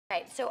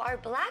Right, so are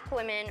Black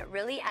women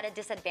really at a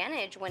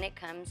disadvantage when it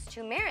comes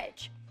to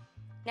marriage?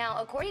 Now,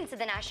 according to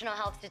the National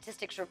Health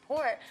Statistics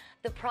Report,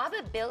 the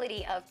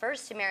probability of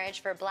first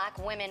marriage for Black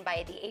women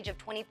by the age of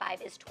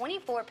 25 is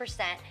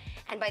 24%,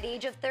 and by the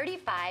age of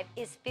 35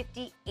 is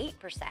 58%.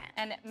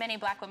 And many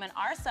Black women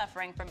are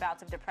suffering from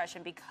bouts of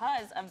depression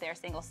because of their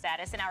single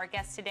status. And our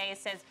guest today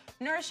says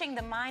nourishing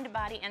the mind,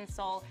 body, and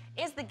soul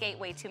is the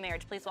gateway to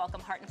marriage. Please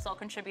welcome Heart and Soul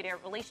contributor,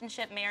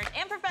 relationship, marriage,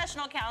 and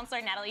professional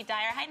counselor, Natalie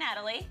Dyer. Hi,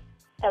 Natalie.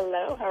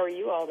 Hello, how are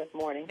you all this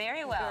morning?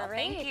 Very well,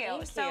 Great, thank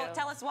you. So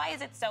tell us, why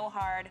is it so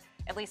hard,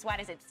 at least why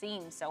does it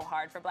seem so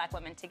hard for Black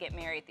women to get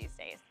married these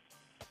days?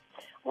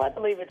 Well, I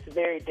believe it's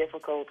very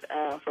difficult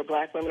for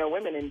Black women or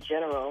women in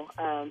general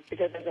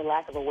because there's a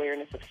lack of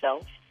awareness of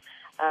self,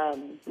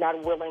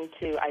 not willing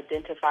to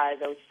identify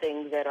those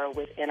things that are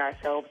within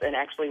ourselves and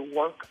actually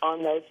work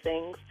on those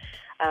things.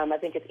 I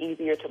think it's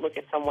easier to look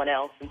at someone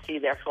else and see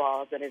their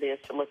flaws than it is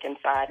to look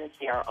inside and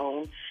see our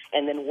own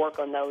and then work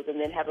on those and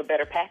then have a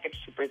better package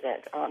to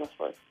present,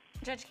 honestly.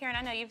 Judge Karen,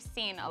 I know you've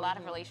seen a lot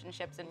of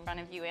relationships in front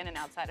of you in and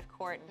outside of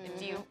court.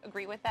 Do you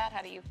agree with that?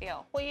 How do you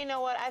feel? Well, you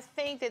know what? I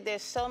think that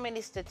there's so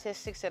many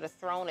statistics that are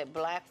thrown at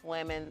Black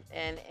women,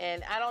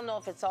 and I don't know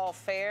if it's all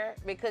fair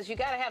because you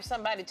got to have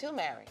somebody to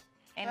marry.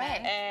 Amen.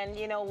 Right. And,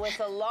 you know,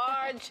 with a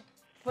large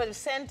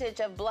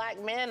percentage of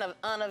Black men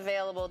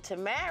unavailable to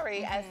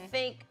marry, I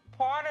think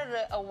part of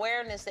the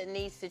awareness that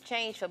needs to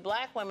change for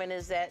Black women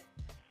is that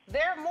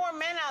there are more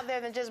men out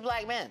there than just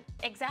Black men.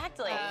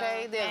 Exactly.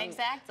 Okay,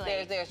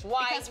 exactly. There's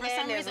white because for men,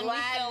 some there's reason we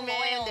feel Latin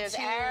men, loyal there's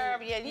to,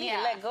 Arab. Yeah, you need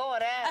to let go of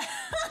that.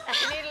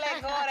 You need to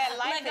let go of that.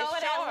 Life Let go is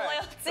of that short.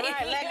 loyalty.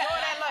 Right, let go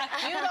of that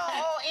loyalty. You don't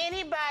owe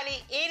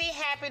anybody any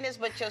happiness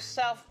but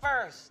yourself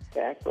first.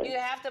 Exactly. You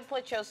have to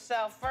put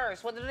yourself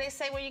first. What do they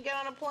say when you get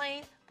on a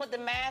plane? Put the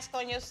mask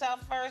on yourself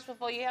first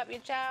before you help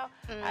your child.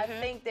 I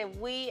think that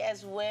we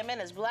as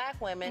women, as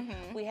Black women,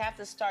 we have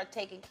to start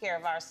taking care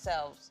of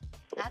ourselves.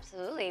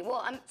 Absolutely.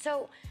 Well,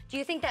 so do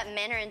you think that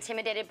men are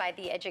intimidated by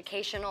the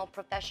educational,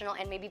 professional,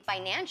 and maybe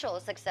financial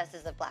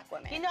successes of Black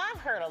women? You know, I've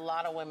heard a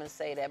lot of women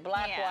say that,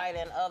 Black, white,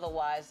 and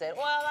otherwise, that,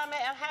 well, I'm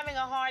having a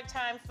hard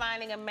time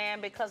finding a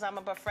man because I'm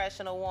a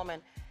professional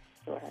woman.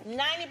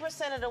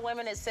 90% of the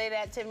women that say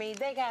that to me,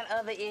 they got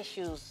other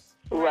issues.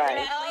 Right.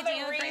 And Do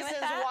you other agree with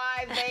reasons that?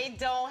 why they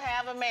don't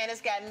have a man.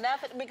 It's got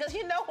nothing, because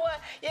you know what?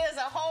 There's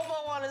a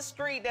hobo on the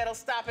street that'll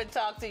stop and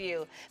talk to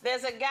you.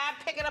 There's a guy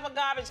picking up a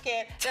garbage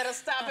can that'll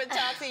stop and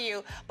talk to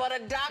you. But a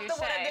doctor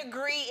with a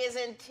degree is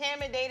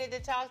intimidated to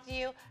talk to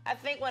you. I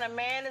think when a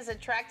man is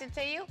attracted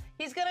to you,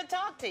 he's going to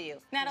talk to you.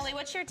 Natalie,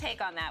 what's your take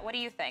on that? What do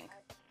you think?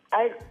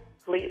 I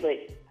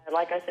completely,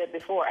 like I said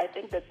before, I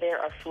think that there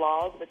are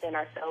flaws within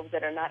ourselves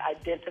that are not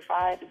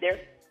identified.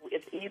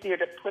 It's easier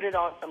to put it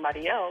on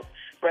somebody else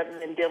rather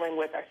than dealing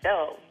with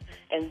ourselves.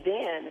 And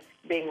then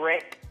being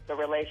ready for the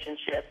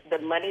relationship, the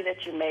money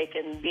that you make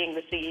and being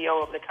the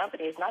CEO of the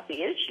company is not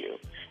the issue.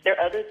 There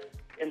are others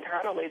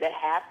internally that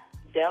have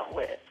dealt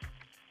with.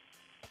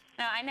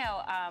 Now, I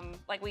know,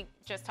 like we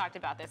just talked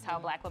about this, how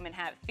Black women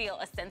feel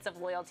a sense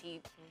of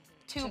loyalty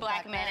to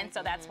Black men, and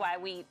so that's why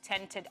we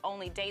tend to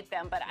only date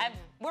them. But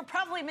we're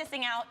probably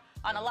missing out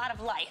on a lot of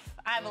life.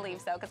 I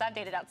believe so, because I've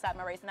dated outside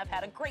my race and I've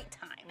had a great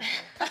time.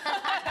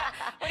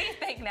 What do you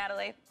think,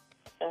 Natalie?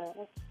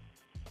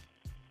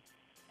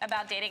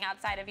 About dating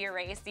outside of your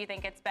race? Do you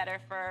think it's better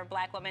for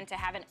Black women to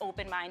have an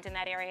open mind in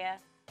that area?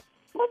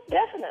 Well,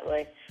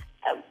 definitely.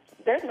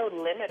 There's no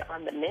limit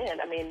on the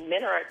men. I mean,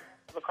 men are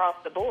across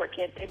the board.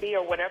 Can't they be,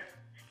 or whatever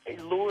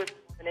lures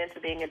them into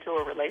being into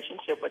a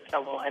relationship with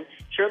someone?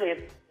 Surely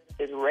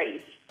it's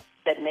race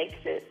that makes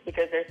it,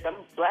 because there's some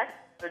Blacks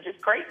that are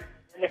just crazy,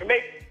 and there may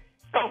be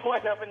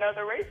someone of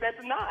another race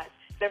that's not.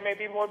 That may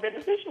be more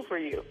beneficial for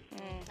you.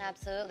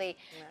 Absolutely.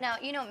 Now,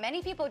 you know,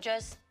 many people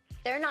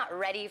they're not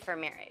ready for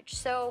marriage.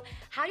 So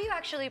how do you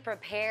actually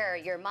prepare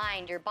your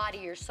mind, your body,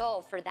 your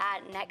soul for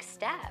that next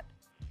step?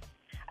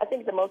 I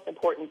think the most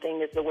important thing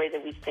is the way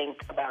that we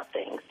think about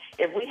things.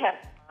 If we have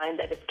a mind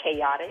that is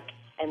chaotic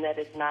and that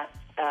is not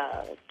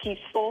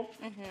peaceful,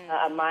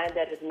 a mind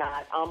that is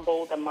not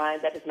humbled, a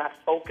mind that is not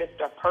focused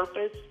or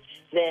purposed,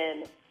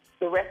 then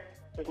the rest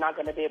is not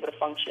going to be able to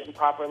function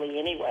properly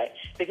anyway.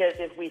 Because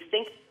if we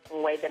think a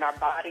certain way, then our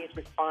bodies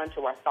respond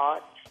to our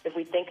thoughts. If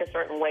we think a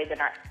certain way, then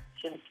our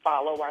actions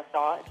follow our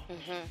thoughts.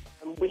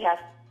 We have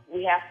to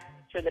make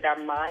sure that our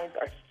minds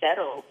are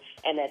settled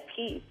and at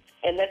peace.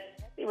 And that's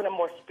even a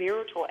more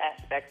spiritual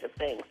aspect of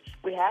things.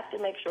 We have to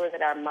make sure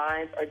that our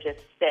minds are just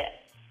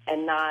set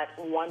and not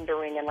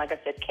wandering and, like I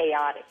said,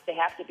 chaotic. They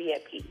have to be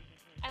at peace.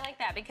 I like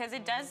that, because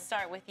it does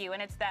start with you,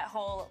 and it's that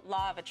whole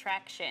law of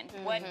attraction.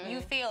 What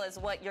you feel is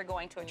what you're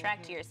going to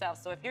attract to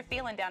yourself. So if you're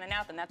feeling down and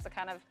out, then that's the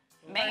kind of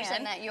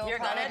man that you're going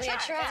to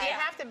attract. You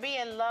have to be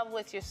in love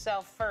with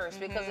yourself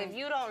first, because if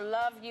you don't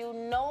love you,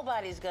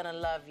 nobody's going to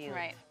love you.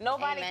 Right.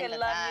 Nobody Amen can to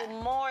love that. you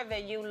more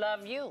than you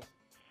love you.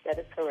 That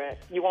is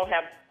correct. You won't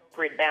have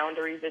appropriate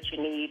boundaries that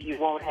you need. You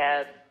won't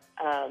have.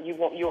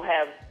 You'll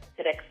have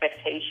set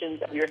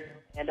expectations of yourself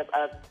and of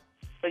others.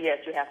 So yes,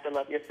 you have to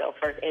love yourself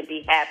first and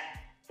be happy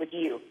with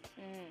you.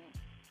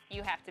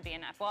 You have to be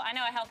enough. Well, I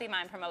know a healthy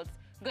mind promotes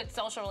good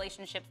social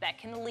relationships that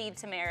can lead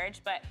to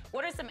marriage, but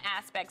what are some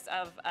aspects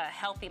of a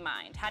healthy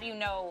mind? How do you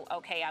know,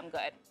 okay, I'm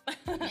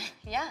good?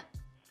 Yeah.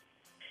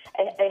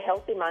 A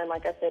healthy mind,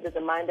 like I said, is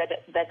a mind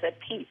that's at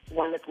peace,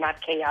 one that's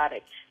not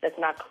chaotic, that's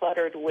not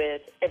cluttered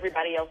with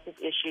everybody else's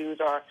issues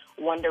or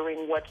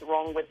wondering what's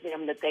wrong with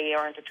them that they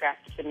aren't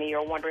attracted to me,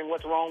 or wondering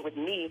what's wrong with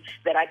me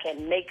that I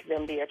can make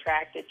them be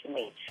attracted to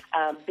me.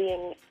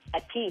 Being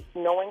at peace,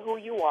 knowing who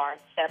you are,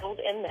 settled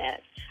in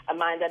that. A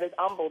mind that is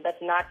humble,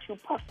 that's not too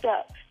puffed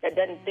up, that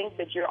doesn't think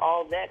that you're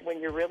all that when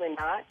you're really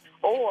not.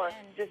 Or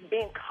just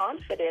being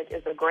confident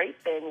is a great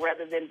thing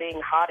rather than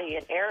being haughty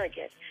and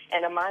arrogant.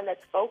 And a mind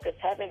that's focused,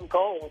 having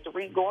goals,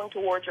 going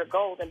towards your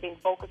goals and being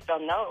focused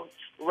on those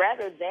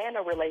rather than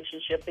a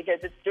relationship, because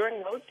it's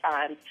during those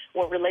times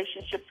when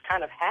relationships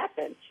kind of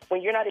happen,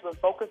 when you're not even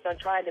focused on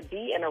trying to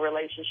be in a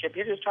relationship.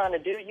 You're just trying to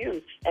do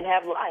you and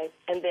have life,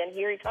 and then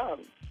here he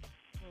comes.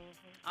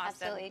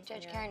 Awesome. Absolutely.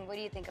 Judge Karen, what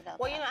do you think about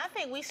Well, that? you know, I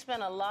think we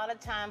spend a lot of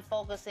time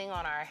focusing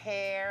on our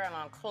hair and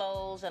on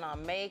clothes and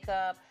on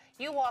makeup.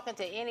 You walk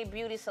into any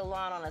beauty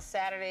salon on a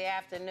Saturday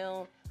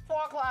afternoon, 4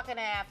 o'clock in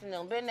the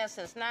afternoon, been there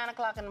since 9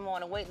 o'clock in the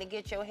morning waiting to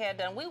get your hair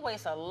done. We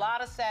waste a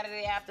lot of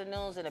Saturday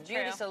afternoons in a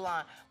beauty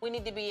salon. We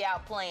need to be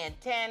out playing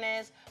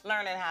tennis,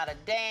 learning how to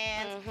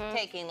dance,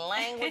 taking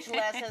language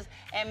lessons,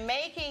 and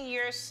making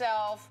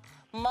yourself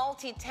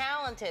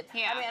multi-talented.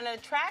 Yeah. I mean, an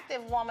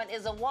attractive woman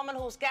is a woman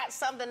who's got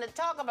something to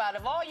talk about.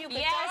 If all you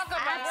can talk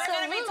about, we're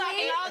going to be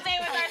talking all day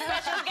with our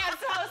special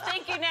guest host.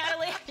 Thank you,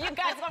 Natalie. If you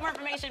guys want more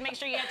information, make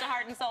sure you head to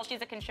Heart and Soul.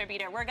 She's a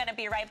contributor. We're going to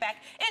be right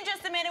back in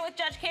just a minute with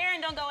Judge Karen.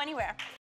 Don't go anywhere.